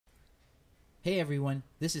Hey everyone,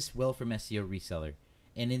 this is Will from SEO Reseller,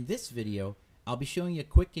 and in this video, I'll be showing you a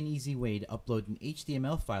quick and easy way to upload an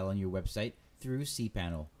HTML file on your website through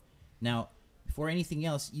cPanel. Now, before anything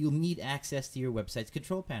else, you'll need access to your website's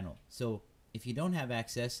control panel. So if you don't have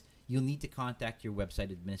access, you'll need to contact your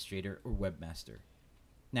website administrator or webmaster.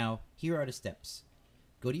 Now, here are the steps.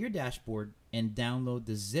 Go to your dashboard and download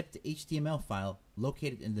the zipped HTML file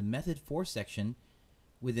located in the Method For section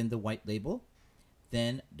within the white label,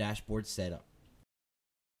 then Dashboard Setup.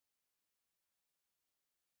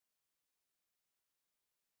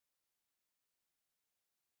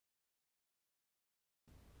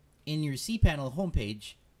 In your cPanel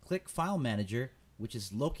homepage, click File Manager, which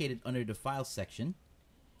is located under the Files section.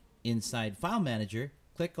 Inside File Manager,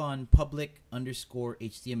 click on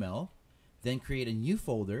public_HTML, then create a new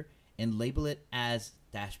folder and label it as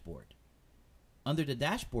Dashboard. Under the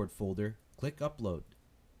Dashboard folder, click Upload.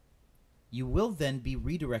 You will then be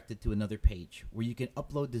redirected to another page where you can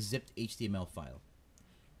upload the zipped HTML file.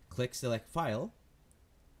 Click Select File,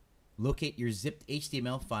 locate your zipped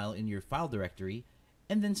HTML file in your file directory,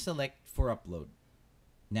 and then select for upload.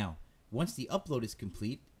 Now, once the upload is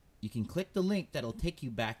complete, you can click the link that'll take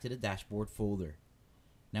you back to the dashboard folder.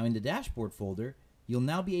 Now in the dashboard folder, you'll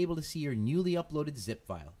now be able to see your newly uploaded zip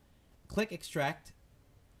file. Click Extract,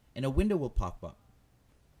 and a window will pop up.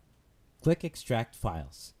 Click Extract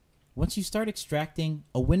Files. Once you start extracting,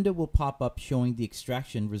 a window will pop up showing the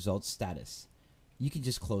extraction results status. You can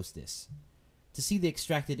just close this. To see the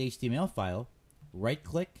extracted HTML file,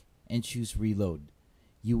 right-click and choose Reload.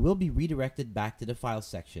 You will be redirected back to the File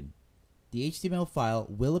section. The HTML file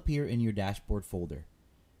will appear in your dashboard folder.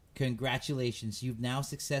 Congratulations, you've now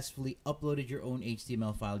successfully uploaded your own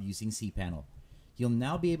HTML file using cPanel. You'll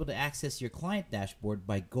now be able to access your client dashboard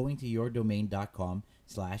by going to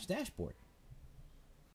yourdomain.com/dashboard.